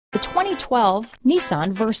The 2012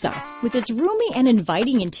 Nissan Versa. With its roomy and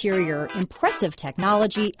inviting interior, impressive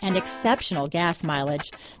technology, and exceptional gas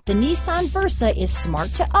mileage, the Nissan Versa is smart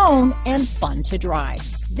to own and fun to drive.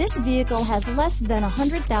 This vehicle has less than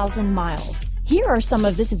 100,000 miles. Here are some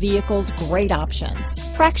of this vehicle's great options: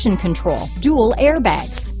 traction control, dual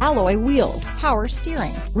airbags, alloy wheels, power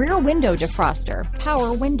steering, rear window defroster,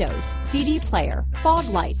 power windows, CD player, fog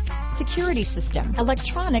lights, security system,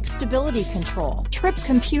 electronic stability control, trip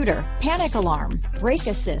computer, panic alarm, brake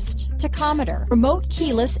assist, tachometer, remote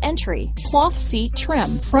keyless entry, cloth seat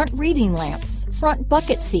trim, front reading lamps, front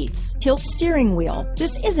bucket seats, tilt steering wheel.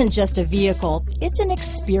 This isn't just a vehicle, it's an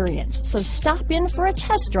experience. So stop in for a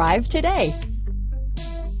test drive today.